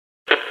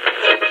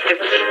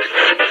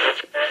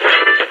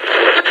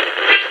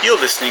You're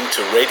listening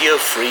to Radio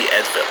Free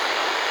Edville.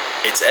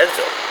 It's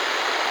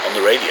Edville on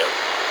the radio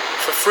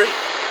for free.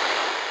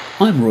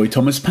 I'm Roy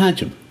Thomas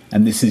Padgham,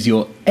 and this is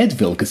your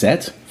Edville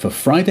Gazette for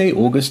Friday,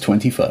 August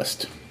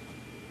 21st.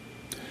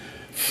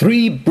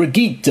 Free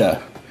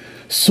Brigitte,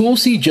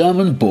 saucy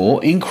German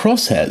boar in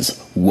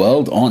crosshairs,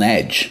 world on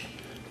edge,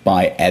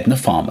 by Edna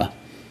Farmer.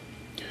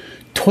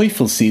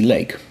 Teufelsee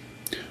Lake.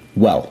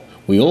 Well,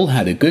 we all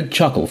had a good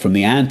chuckle from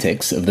the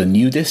antics of the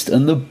nudist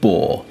and the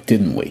boar,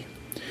 didn't we?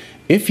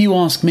 If you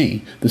ask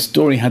me, the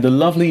story had a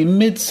lovely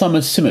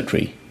midsummer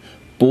symmetry.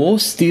 Boar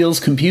steals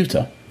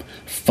computer.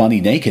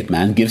 Funny naked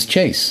man gives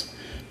chase.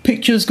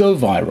 Pictures go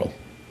viral.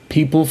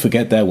 People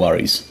forget their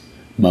worries.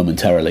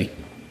 Momentarily.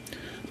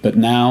 But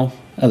now,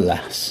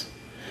 alas,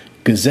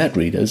 Gazette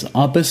readers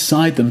are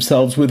beside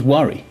themselves with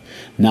worry,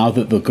 now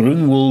that the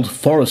Grunwald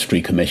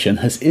Forestry Commission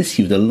has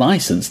issued a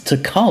license to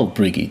cull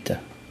Brigitte,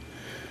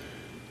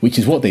 which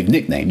is what they've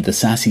nicknamed the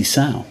Sassy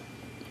Sow.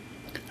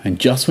 And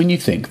just when you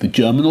think the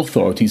German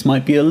authorities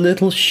might be a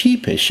little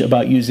sheepish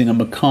about using a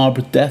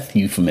macabre death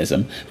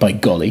euphemism, by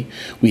golly,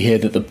 we hear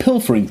that the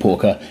pilfering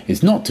porker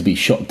is not to be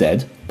shot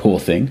dead, poor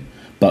thing,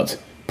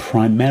 but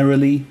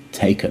primarily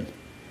taken.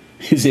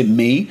 Is it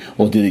me,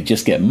 or did it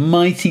just get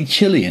mighty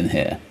chilly in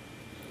here?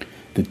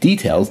 The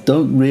details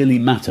don't really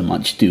matter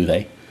much, do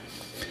they?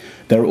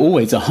 There are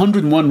always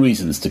 101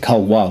 reasons to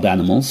cull wild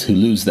animals who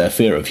lose their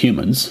fear of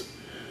humans.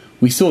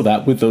 We saw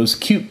that with those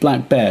cute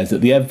black bears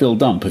at the Ebbville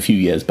dump a few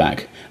years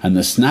back, and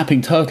the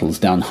snapping turtles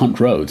down Hunt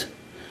Road,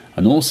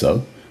 and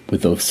also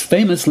with those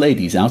famous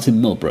ladies out in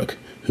Millbrook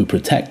who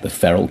protect the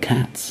feral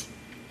cats.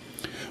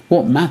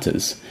 What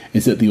matters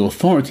is that the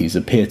authorities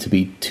appear to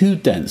be too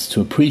dense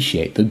to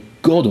appreciate the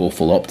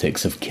god-awful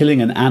optics of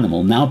killing an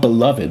animal now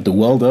beloved the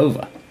world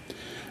over.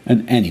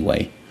 And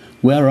anyway,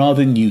 where are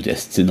the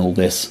nudists in all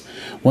this?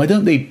 Why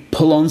don't they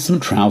pull on some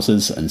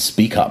trousers and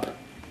speak up?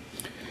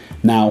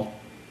 Now,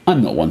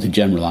 I'm not one to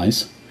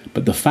generalise,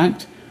 but the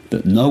fact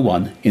that no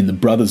one in the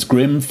Brothers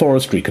Grimm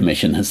Forestry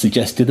Commission has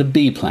suggested a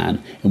B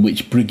plan in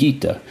which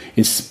Brigitte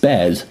is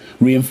spared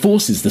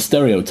reinforces the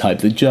stereotype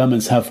that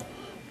Germans have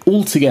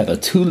altogether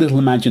too little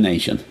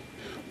imagination,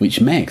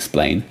 which may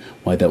explain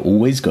why they're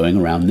always going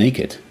around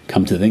naked,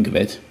 come to think of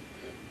it.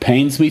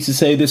 Pains me to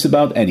say this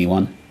about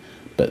anyone,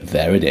 but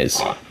there it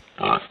is.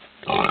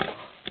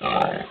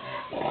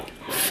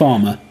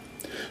 Farmer.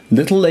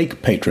 Little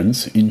Lake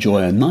patrons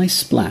enjoy a nice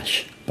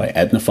splash, by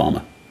Edna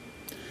Farmer.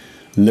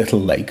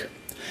 Little Lake.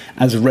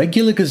 As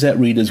regular Gazette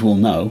readers will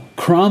know,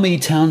 Cramie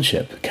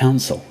Township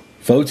Council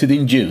voted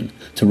in June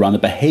to run a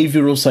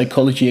behavioural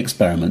psychology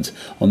experiment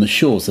on the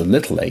shores of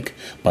Little Lake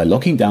by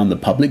locking down the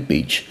public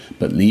beach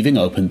but leaving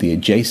open the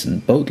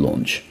adjacent boat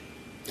launch.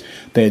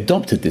 They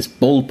adopted this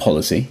bold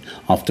policy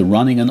after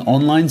running an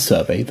online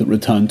survey that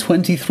returned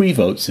 23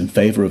 votes in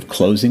favour of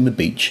closing the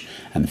beach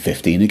and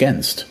 15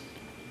 against.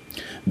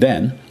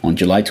 Then, on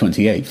July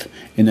 28th,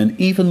 in an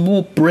even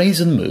more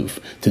brazen move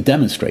to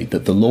demonstrate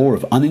that the law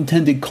of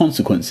unintended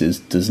consequences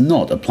does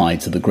not apply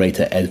to the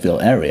greater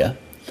Edville area,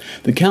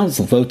 the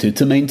council voted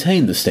to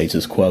maintain the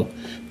status quo,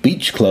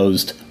 beach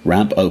closed,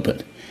 ramp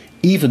open,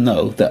 even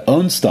though their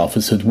own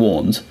staffers had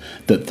warned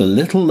that the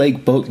Little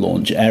Lake boat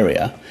launch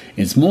area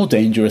is more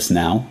dangerous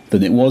now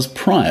than it was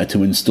prior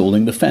to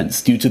installing the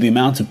fence due to the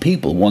amount of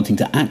people wanting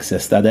to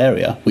access that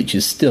area, which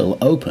is still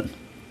open.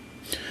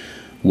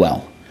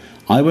 Well,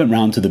 I went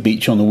round to the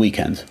beach on the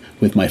weekend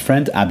with my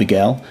friend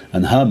Abigail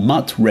and her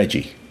mutt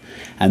Reggie,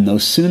 and no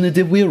sooner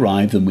did we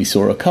arrive than we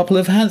saw a couple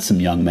of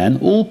handsome young men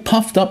all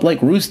puffed up like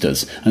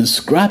roosters and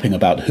scrapping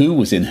about who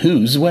was in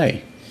whose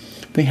way.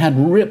 They had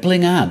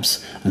rippling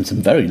abs and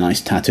some very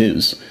nice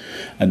tattoos,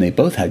 and they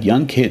both had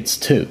young kids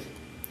too.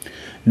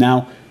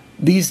 Now,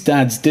 these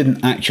dads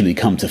didn't actually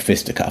come to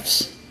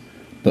fisticuffs,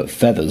 but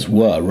feathers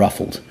were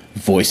ruffled,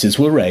 voices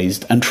were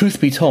raised, and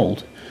truth be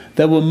told,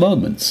 there were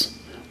moments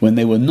when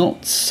they were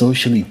not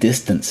socially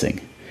distancing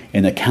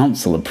in a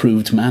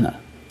council-approved manner,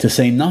 to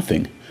say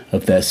nothing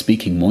of their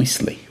speaking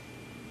moistly.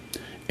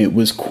 It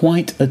was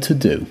quite a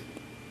to-do.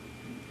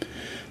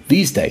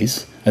 These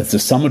days, as the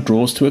summer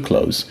draws to a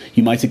close,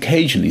 you might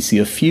occasionally see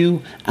a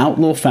few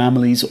outlaw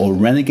families or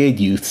renegade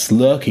youths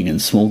lurking in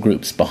small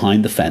groups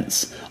behind the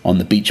fence on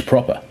the beach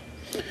proper,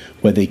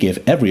 where they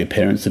give every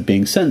appearance of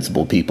being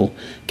sensible people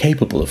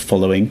capable of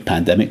following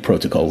pandemic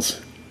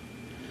protocols.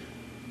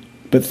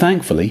 But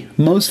thankfully,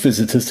 most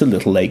visitors to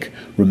Little Lake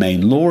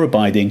remain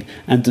law-abiding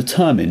and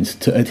determined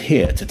to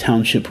adhere to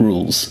township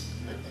rules,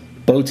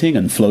 boating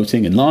and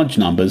floating in large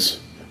numbers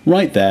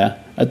right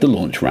there at the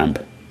launch ramp,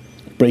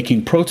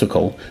 breaking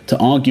protocol to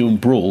argue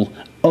and brawl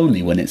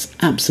only when it's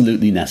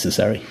absolutely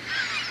necessary.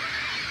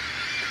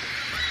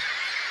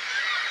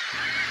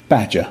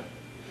 Badger.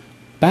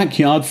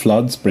 Backyard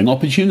floods bring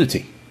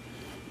opportunity,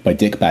 by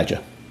Dick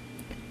Badger.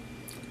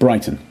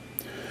 Brighton.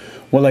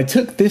 Well, I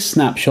took this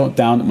snapshot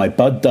down at my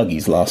bud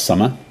Dougie's last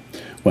summer,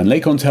 when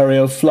Lake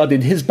Ontario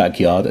flooded his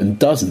backyard and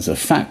dozens of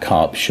fat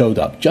carp showed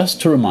up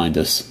just to remind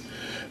us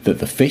that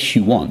the fish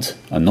you want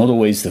are not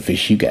always the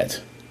fish you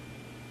get.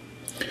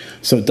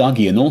 So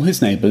Dougie and all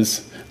his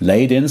neighbours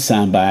laid in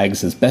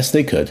sandbags as best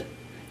they could,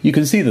 You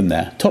can see them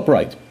there, top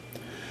right.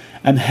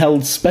 And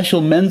held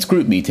special men's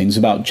group meetings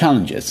about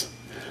challenges,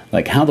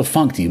 like how the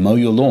fuck do you mow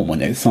your lawn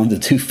when it's under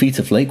 2 feet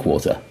of lake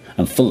water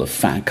and full of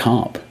fat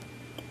carp?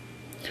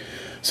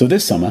 So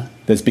this summer,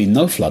 there's been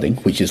no flooding,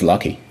 which is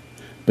lucky.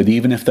 But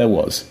even if there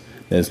was,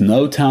 there's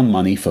no town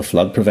money for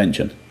flood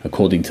prevention,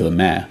 according to the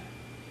mayor.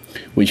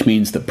 Which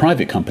means that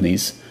private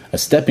companies are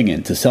stepping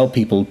in to sell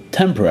people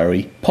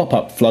temporary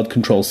pop-up flood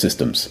control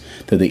systems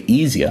that are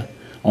easier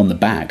on the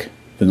back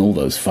than all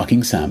those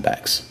fucking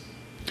sandbags.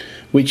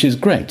 Which is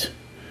great,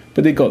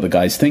 but it got the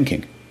guys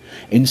thinking.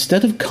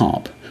 Instead of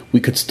carp, we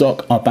could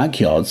stock our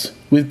backyards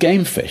with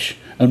game fish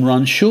and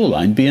run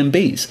shoreline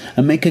B&Bs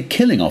and make a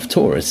killing off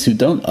tourists who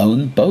don't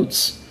own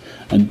boats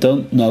and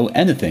don't know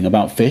anything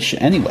about fish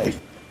anyway.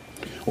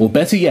 Or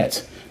better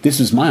yet, this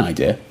was my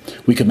idea,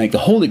 we could make the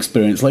whole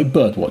experience like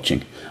bird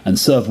watching and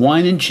serve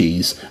wine and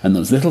cheese and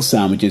those little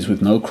sandwiches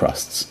with no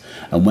crusts.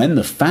 And when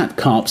the fat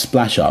carp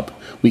splash up,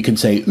 we can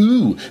say,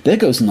 "Ooh, there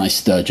goes a nice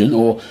sturgeon,"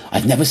 or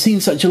 "I've never seen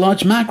such a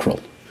large mackerel."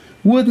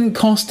 Wouldn't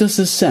cost us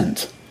a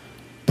cent.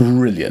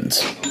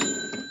 Brilliant.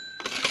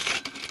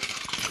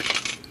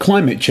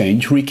 Climate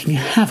Change Wreaking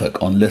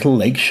Havoc on Little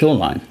Lake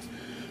Shoreline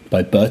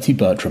by Bertie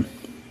Bertram.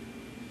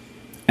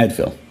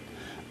 Edville.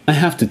 I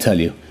have to tell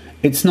you,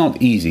 it's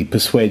not easy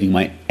persuading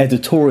my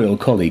editorial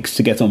colleagues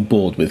to get on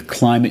board with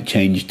climate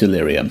change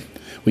delirium,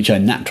 which I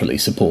naturally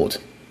support.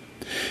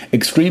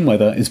 Extreme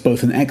weather is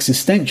both an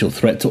existential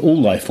threat to all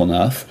life on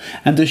Earth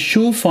and a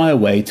surefire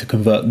way to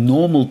convert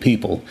normal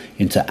people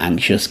into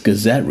anxious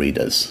Gazette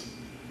readers.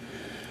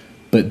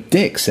 But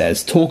Dick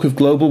says talk of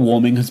global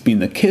warming has been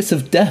the kiss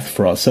of death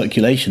for our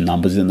circulation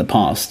numbers in the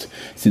past,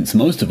 since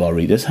most of our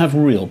readers have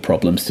real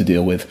problems to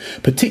deal with,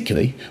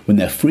 particularly when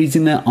they're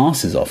freezing their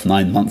asses off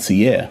 9 months a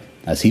year,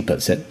 as he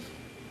puts it.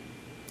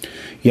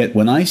 Yet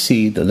when I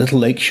see the Little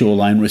Lake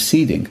shoreline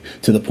receding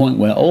to the point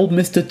where old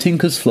Mr.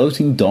 Tinker's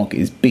floating dock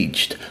is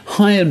beached,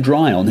 high and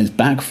dry on his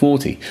back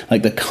 40,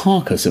 like the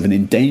carcass of an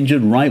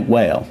endangered right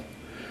whale,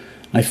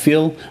 I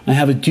feel I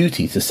have a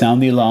duty to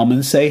sound the alarm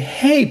and say,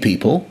 "Hey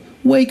people,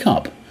 wake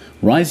up!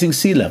 Rising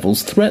sea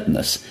levels threaten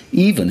us,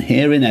 even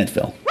here in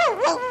Edville."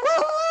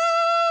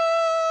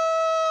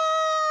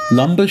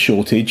 Lumber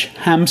Shortage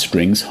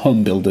Hamstrings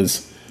Home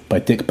Builders by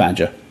Dick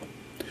Badger.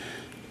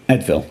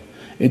 Edville.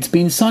 It's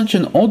been such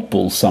an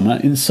oddball summer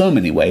in so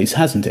many ways,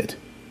 hasn't it?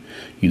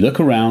 You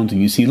look around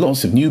and you see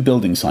lots of new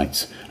building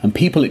sites and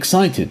people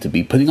excited to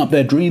be putting up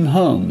their dream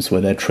homes where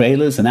their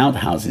trailers and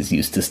outhouses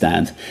used to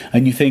stand,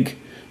 and you think,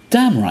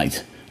 damn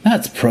right,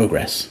 that's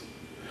progress.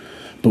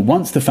 But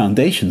once the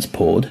foundation's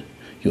poured,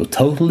 you're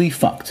totally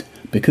fucked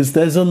because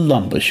there's a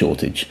lumber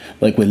shortage,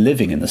 like we're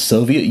living in the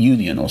Soviet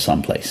Union or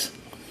someplace.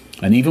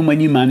 And even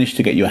when you manage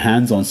to get your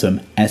hands on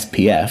some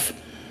SPF,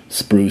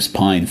 spruce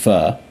pine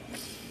fir,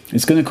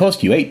 it's going to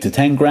cost you 8 to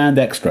 10 grand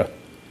extra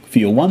for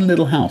your one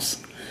little house,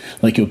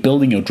 like you're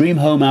building your dream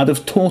home out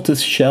of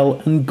tortoise shell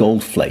and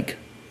gold flake.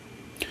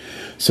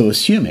 So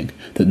assuming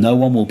that no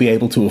one will be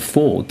able to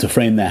afford to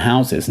frame their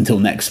houses until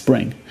next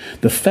spring,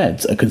 the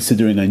feds are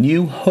considering a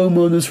new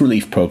homeowners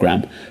relief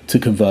program to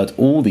convert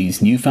all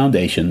these new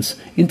foundations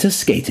into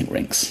skating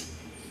rinks.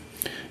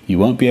 You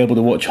won't be able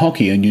to watch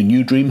hockey in your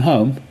new dream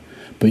home,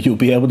 but you'll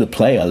be able to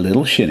play a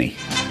little shinny.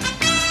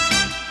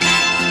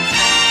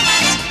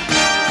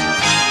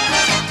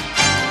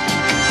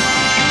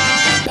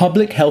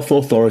 Public health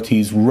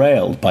authorities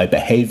railed by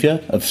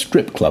behaviour of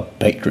strip club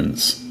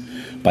patrons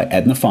by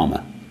Edna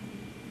Farmer.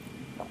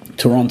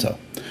 Toronto.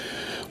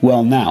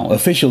 Well, now,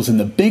 officials in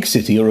the big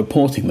city are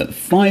reporting that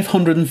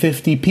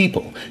 550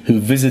 people who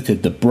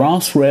visited the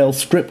Brass Rail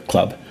Strip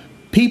Club,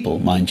 people,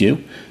 mind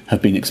you,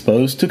 have been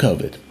exposed to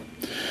COVID.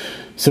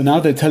 So now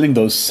they're telling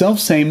those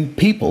self-same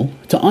people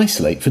to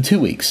isolate for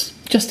 2 weeks,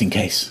 just in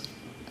case.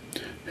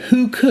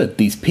 Who could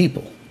these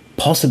people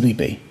possibly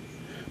be?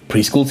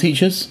 Preschool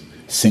teachers?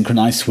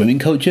 Synchronized swimming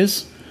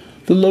coaches?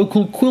 The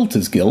local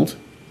Quilters Guild?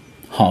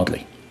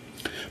 Hardly.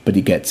 But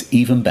it gets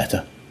even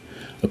better.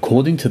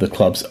 According to the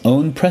club's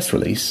own press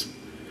release,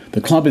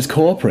 the club is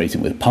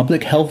cooperating with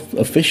public health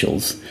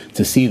officials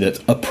to see that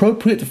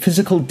appropriate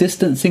physical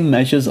distancing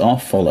measures are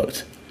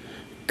followed.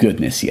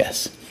 Goodness,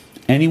 yes.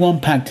 Anyone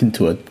packed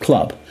into a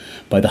club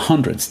by the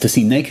hundreds to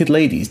see naked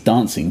ladies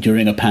dancing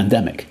during a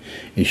pandemic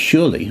is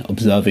surely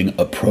observing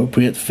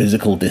appropriate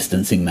physical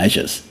distancing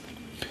measures.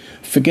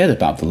 Forget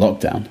about the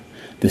lockdown.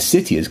 The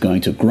city is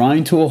going to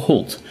grind to a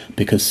halt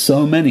because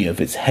so many of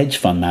its hedge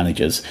fund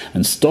managers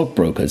and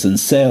stockbrokers and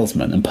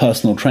salesmen and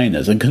personal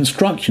trainers and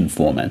construction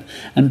foremen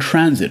and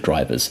transit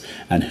drivers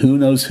and who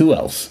knows who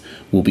else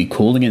will be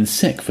calling in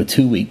sick for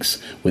 2 weeks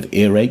with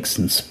earaches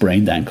and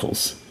sprained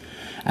ankles.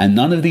 And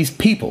none of these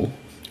people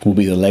will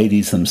be the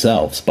ladies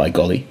themselves, by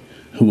golly,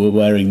 who were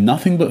wearing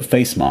nothing but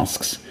face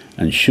masks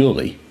and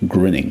surely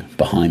grinning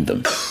behind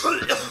them.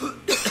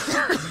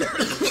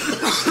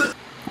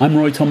 I'm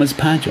Roy Thomas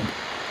Padgham,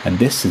 and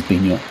this has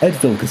been your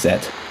Edville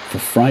Gazette for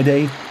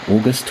Friday,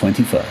 August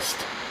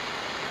 21st.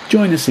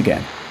 Join us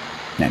again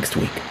next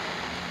week.